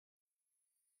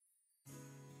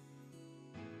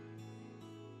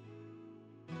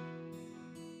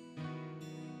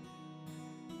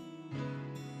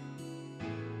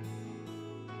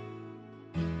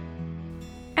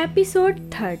Episode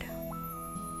 3।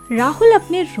 Rahul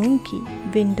अपने room की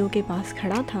window के पास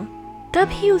खड़ा था।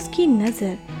 तभी उसकी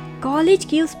नज़र कॉलेज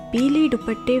की उस पीले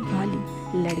दुपट्टे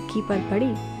वाली लड़की पर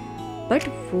पड़ी। बट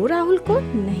वो राहुल को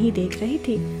नहीं देख रही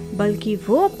थी, बल्कि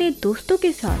वो अपने दोस्तों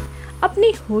के साथ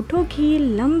अपनी होठों की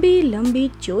लंबी लंबी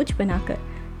चोंच बनाकर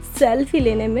सेल्फी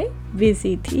लेने में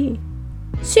बिजी थी।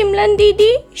 शिमलन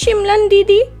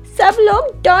दीदी, सब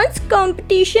लोग डांस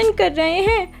कंपटीशन कर रहे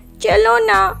हैं, चलो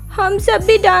ना हम सब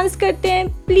भी डांस करते हैं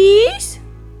प्लीज।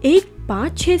 एक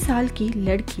 5-6 साल की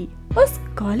लड़की उस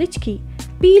कॉलेज की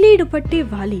पीले दुपट्टे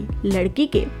वाली लड़की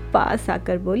के पास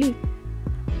आकर बोली,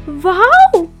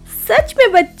 वाओ सच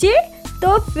में बच्चे,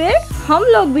 तो फिर हम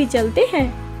लोग भी चलते हैं।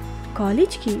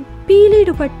 कॉलेज की पीले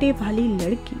दुपट्टे वाली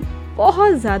लड़की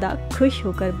बहुत ज्यादा खुश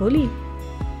होकर बोली,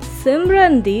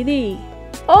 सिमरन दीदी।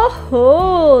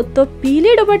 ओहो, तो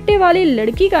पीले दुपट्टे वाली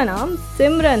लड़की का नाम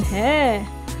सिमरन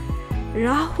है।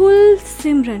 राहुल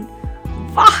सिमरन,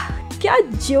 वाह क्या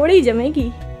जोड़ी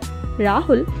जमेगी।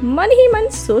 राहुल मन ही मन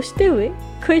सोचते हुए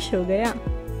खुश हो गया।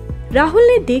 राहुल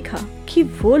ने देखा कि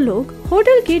वो लोग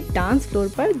होटल के डांस फ्लोर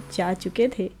पर जा चुके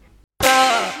थे।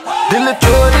 दिल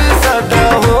चोरी सादा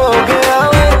हो गया,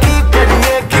 की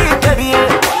करिए,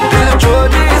 दिल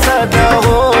चोरी सादा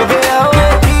हो गया,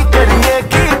 की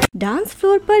करिए। डांस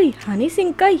फ्लोर पर हनी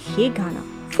सिंह का ये गाना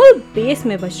फुल बेस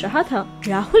में बज रहा था।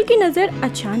 राहुल की नजर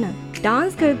अचानक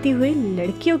डांस करती हुई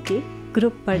लड़कियों के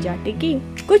ग्रुप पर जा टिकी।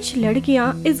 कुछ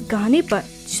लड़कियां इस गाने पर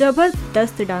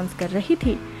जबरदस्त डांस कर रही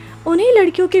थी। उन्हीं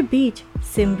लड़कियों के बीच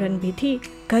सिमरन भी थी।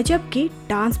 गजब की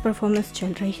डांस परफॉर्मेंस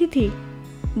चल रही थी।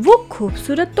 वो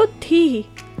खूबसूरत तो थी ही,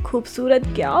 खूबसूरत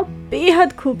क्या,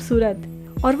 बेहद खूबसूरत,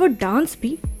 और वो डांस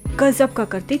भी गजब का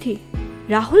करती थी।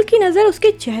 राहुल की नजर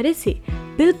उसके चेहरे से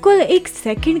बिल्कुल एक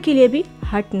सेकंड के लिए भी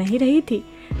हट नहीं रही थी।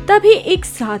 तभी एक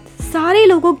साथ सारे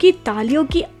लोगों की तालियों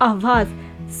की आवाज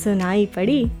सुनाई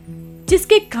पड़ी,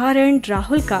 जिसके कारण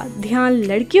राहुल का ध्यान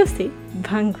लड़कियों से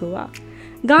भंग हुआ।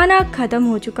 गाना खत्म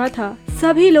हो चुका था।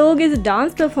 सभी लोग इस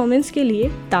डांस परफॉर्मेंस के लिए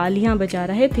तालियां बजा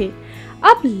रहे थे।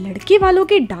 अब लड़के वालों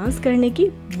के डांस करने की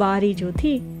बारी जो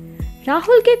थी।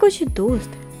 राहुल के कुछ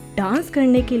दोस्त डांस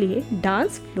करने के लिए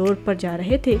डांस फ्लोर पर जा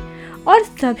रहे थे और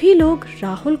सभी लोग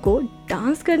राहुल को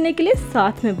डांस करने के लिए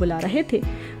साथ में बुला रहे थे,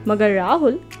 मगर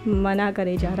राहुल मना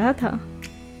करे जा रहा था।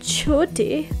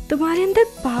 छोटे, तुम्हारे अंदर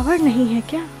पावर नहीं है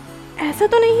क्या? ऐसा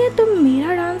तो नहीं है तुम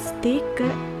मेरा डांस देखकर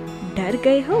डर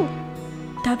गए हो?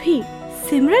 तभी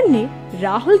सिमरन ने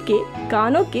राहुल के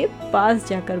कानों के पास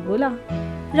जाकर बोला।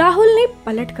 राहुल ने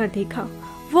पलट कर देखा।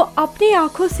 वो अपनी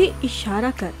आंखों से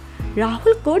इशारा कर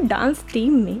राहुल को डांस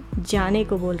टीम में जाने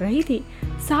को बोल रही थी।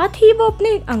 साथ ही वो अपने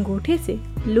अंगूठे से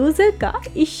लूजर का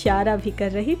इशारा भी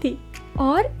कर रही थी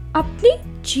और अपनी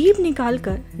जीभ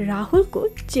निकालकर राहुल को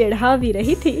चिढ़ा भी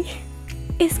रही थी।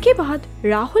 इसके बाद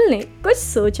राहुल ने कुछ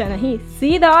सोचा नहीं,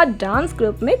 सीधा डांस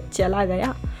ग्रुप में चला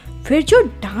गया। फिर जो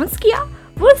डांस किया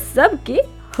वो सबके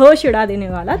होश उड़ा देने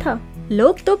वाला था।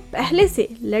 लोग तो पहले से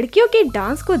लड़कियों के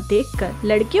डांस को देखकर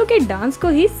लड़कियों के डांस को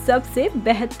ही सबसे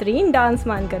बेहतरीन डांस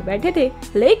मानकर बैठे थे,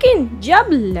 लेकिन जब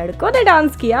लड़कों ने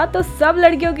डांस किया तो सब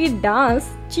लड़कियों की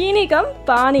डांस चीनी कम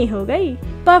पानी हो गई।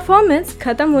 परफॉर्मेंस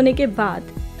खत्म होने के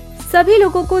बाद सभी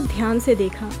लोगों को ध्यान से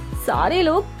देखा। सारे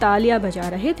लोग तालियां बजा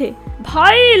रहे थे।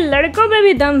 भाई लड़कों में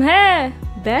भी दम है,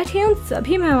 बैठे उन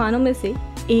सभी मेहमानों में से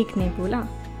एक ने बोला।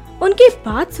 उनकी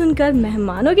बात सुनकर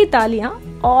मेहमानों की तालियां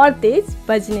और तेज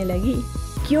बजने लगी।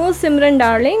 क्यों सिमरन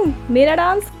डार्लिंग, मेरा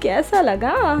डांस कैसा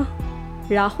लगा?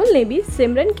 राहुल ने भी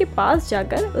सिमरन के पास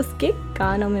जाकर उसके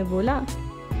कानों में बोला।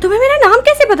 तुम्हें मेरा नाम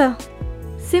कैसे पता?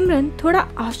 सिमरन थोड़ा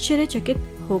आश्चर्यचकित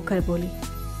होकर बोली।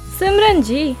 सिमरन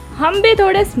जी, हम भी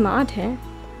थोड़े स्मार्ट हैं,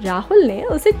 राहुल ने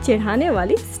उसे चिढ़ाने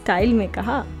वाली स्टाइल में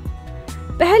कहा।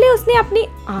 पहले उसने अपनी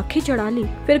आंखें चढ़ा ली,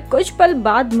 फिर कुछ पल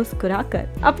बाद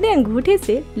मुस्कुराकर अपने अंगूठे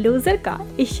से लूजर का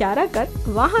इशारा कर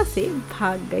वहां से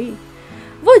भाग गई।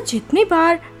 वो जितनी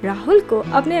बार राहुल को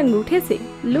अपने अंगूठे से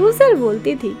लूजर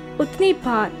बोलती थी, उतनी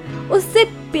बार उससे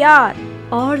प्यार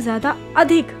और ज्यादा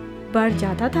अधिक बढ़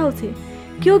जाता था उसे,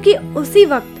 क्योंकि उसी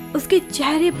वक्त उसके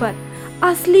चेहरे पर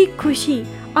असली खुशी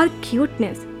और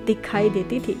क्यूटनेस दिखाई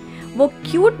देती थी। वो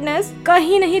क्यूटनेस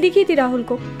कहीं नहीं दिखी थी राहुल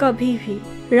को कभी भी।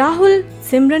 राहुल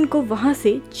सिमरन को वहां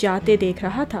से जाते देख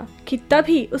रहा था कि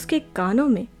तभी उसके कानों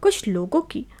में कुछ लोगों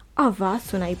की आवाज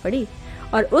सुनाई पड़ी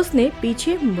और उसने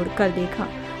पीछे मुड़कर देखा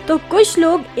तो कुछ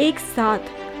लोग एक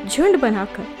साथ झुंड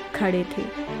बनाकर खड़े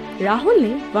थे। राहुल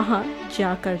ने वहां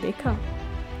जाकर देखा।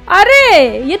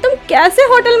 अरे ये तुम कैसे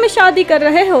होटल में शादी कर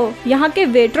रहे हो? यहाँ के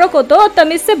वेटरों को तो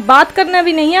तमीज से बात करना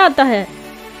भी नहीं आता है।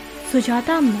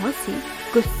 सुजाता मौसी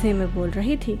गुस्से में बोल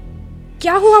रही थी।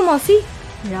 क्या हुआ मौसी?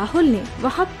 राहुल ने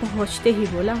वहां पहुंचते ही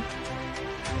बोला।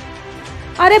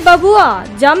 अरे बबुआ,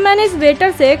 जब मैंने इस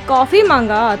वेटर से कॉफी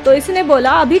मांगा तो इसने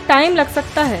बोला अभी टाइम लग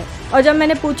सकता है, और जब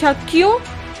मैंने पूछा क्यों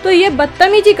तो ये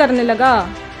बदतमीजी करने लगा।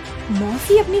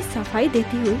 मौसी अपनी सफाई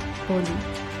देती हुई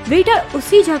बोली। वेटर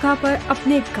उसी जगह पर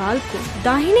अपने गाल को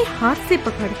दाहिने हाथ से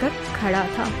पकड़कर खड़ा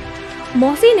था।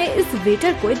 मौसी ने इस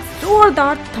वेटर को एक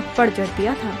जोरदार थप्पड़ जड़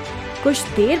दिया था। कुछ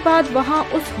देर बाद वहां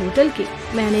उस होटल के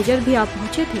मैनेजर भी आ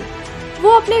पहुंचे थे। वो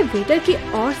अपने वेटर की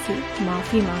ओर से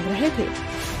माफी मांग रहे थे।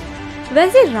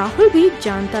 वैसे राहुल भी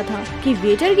जानता था कि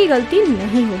वेटर की गलती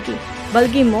नहीं होगी,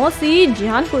 बल्कि मौसी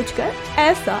जानबूझकर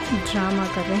ऐसा ड्रामा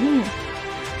कर रही हैं।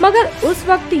 मगर उस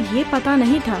वक्त ये पता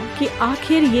नहीं था कि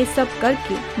आखिर ये सब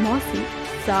करके मौसी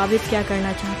साबित क्या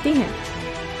करना चाहती हैं।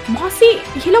 मौसी,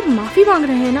 ये लोग माफी मांग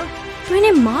रहे हैं ना, तो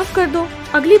इन्हें माफ कर दो,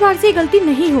 अगली बार से गलती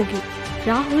नहीं होगी।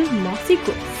 राहुल मौसी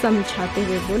को समझाते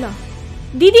हुए बोला।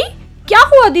 दीदी, क्या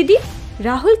हुआ दीदी?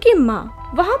 राहुल की माँ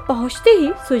वहाँ पहुँचते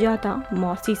ही सुजाता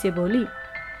मौसी से बोली।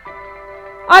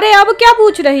 अरे अब क्या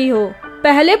पूछ रही हो?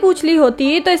 पहले पूछ ली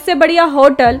होती तो इससे बढ़िया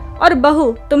होटल और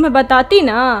बहू तुम्हें बताती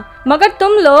ना, मगर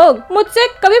तुम लोग मुझसे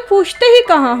कभी पूछते ही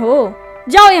कहाँ हो।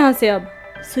 जाओ यहाँ से अब।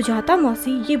 सुजाता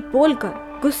मौसी ये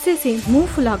बोलकर गुस्से से मुंह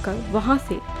फुलाकर वहाँ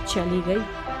से चली गई।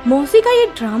 मौसी का ये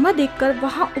ड्रामा देखकर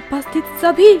वहाँ उपस्थित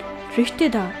सभी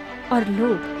रिश्तेदार और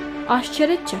लोग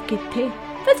आश्चर्यचकित थे।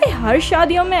 वैसे हर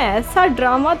शादियों में ऐसा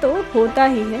ड्रामा तो होता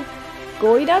ही है,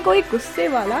 कोई ना कोई गुस्से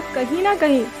वाला कहीं ना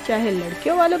कहीं, चाहे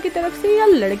लड़कियों वालों की तरफ से या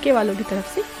लड़के वालों की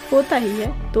तरफ से होता ही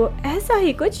है। तो ऐसा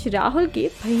ही कुछ राहुल के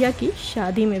भैया की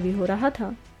शादी में भी हो रहा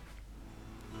था।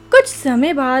 कुछ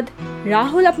समय बाद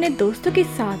राहुल अपने दोस्तों के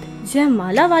साथ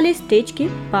जयमाला वाले स्टेज के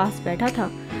पास बैठा था।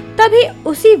 तभी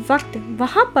उसी वक्त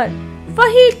वहाँ पर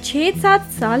वही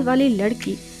 6-7 साल वाली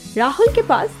लड़की राहुल के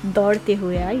पास दौड़ते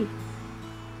हुए आई।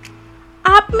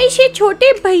 आप में से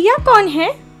छोटे भैया कौन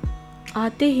हैं?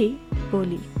 आते ही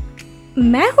बोली।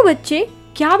 मैं हूँ बच्चे,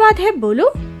 क्या बात है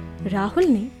बोलो? राहुल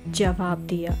ने जवाब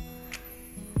दिया।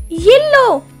 ये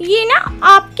लो, ये ना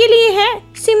आपके लिए है,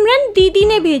 सिमरन दीदी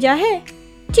ने भेजा है,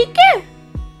 ठीक है?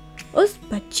 उस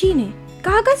बच्ची ने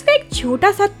कागज का एक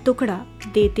छोटा सा टुकड़ा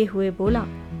देते हुए बोला।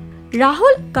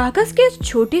 राहुल कागज के उस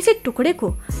छोटे से टुकड़े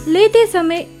को लेते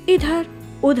समय इधर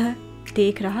उधर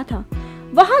देख रहा था।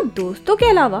 वहाँ दोस्तों के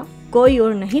अलावा कोई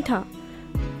और नहीं था।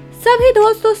 सभी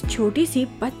दोस्त उस छोटी सी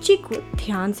बच्ची को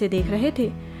ध्यान से देख रहे थे,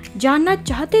 जानना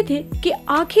चाहते थे कि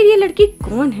आखिर ये लड़की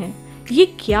कौन है, ये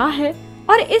क्या है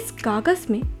और इस कागज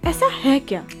में ऐसा है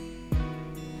क्या?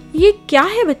 ये क्या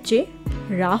है बच्चे?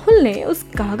 राहुल ने उस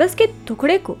कागज के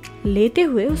टुकड़े को लेते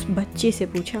हुए उस बच्चे से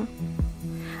पूछा।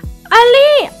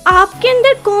 अरे, आपके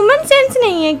अंदर कॉमन सेंस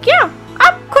नहीं है क्या?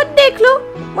 आप खुद देख लो,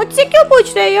 मुझसे क्यों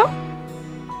पूछ रहे हो?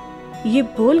 ये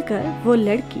बोलकर वो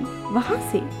लड़की वहां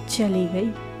से चली गई।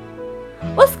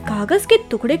 उस कागज के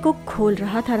टुकड़े को खोल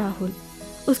रहा था राहुल।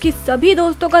 उसके सभी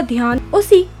दोस्तों का ध्यान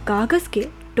उसी कागज के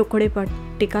टुकड़े पर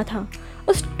टिका था।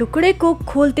 उस टुकड़े को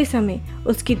खोलते समय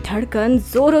उसकी धड़कन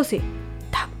जोरों से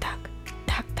धक धक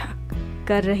धक धक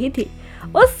कर रही थी।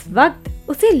 उस वक्त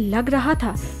उसे लग रहा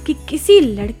था कि किसी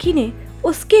लड़की ने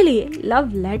उसके लिए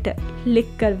लव लेटर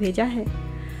लिखकर भेजा है।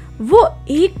 वो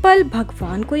एक पल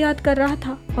भगवान को याद कर रहा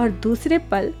था और दूसरे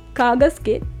पल कागज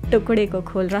के टुकड़े को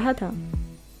खोल रहा था।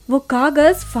 वो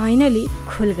कागज फाइनली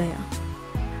खुल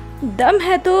गया। दम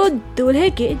है तो दूल्हे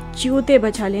के जूते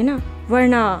बचा लेना,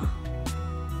 वरना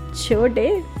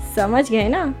छोटे, समझ गए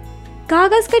ना?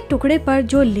 कागज के टुकड़े पर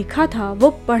जो लिखा था वो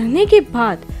पढ़ने के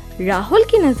बाद राहुल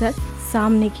की नजर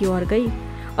सामने की ओर गई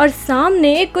और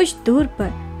सामने कुछ दूर पर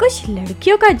कुछ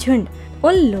लड़कियों का झुंड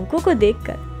उन लोगों को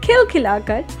देखकर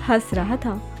खिलखिलाकर हंस रहा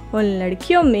था। उन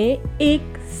लड़कियों में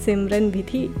एक सिमरन भी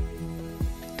थी।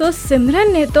 तो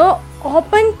सिमरन ने तो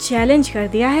ओपन चैलेंज कर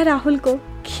दिया है राहुल को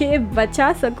कि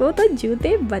बचा सको तो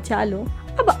जूते बचा लो।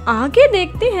 अब आगे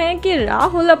देखते हैं कि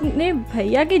राहुल अपने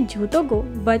भैया के जूतों को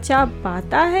बचा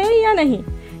पाता है या नहीं,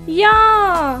 या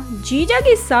जीजा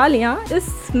की सालियां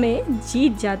इसमें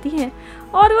जीत जाती हैं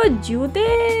और वो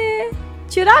जूते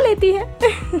चुरा लेती है।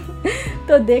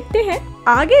 तो देखते हैं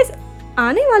आगे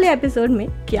आने वाले एपिसोड में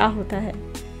क्या होता है।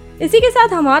 इसी के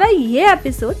साथ हमारा ये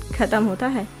एपिसोड खत्म होता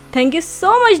है। थैंक यू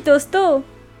सो मच दोस्तों।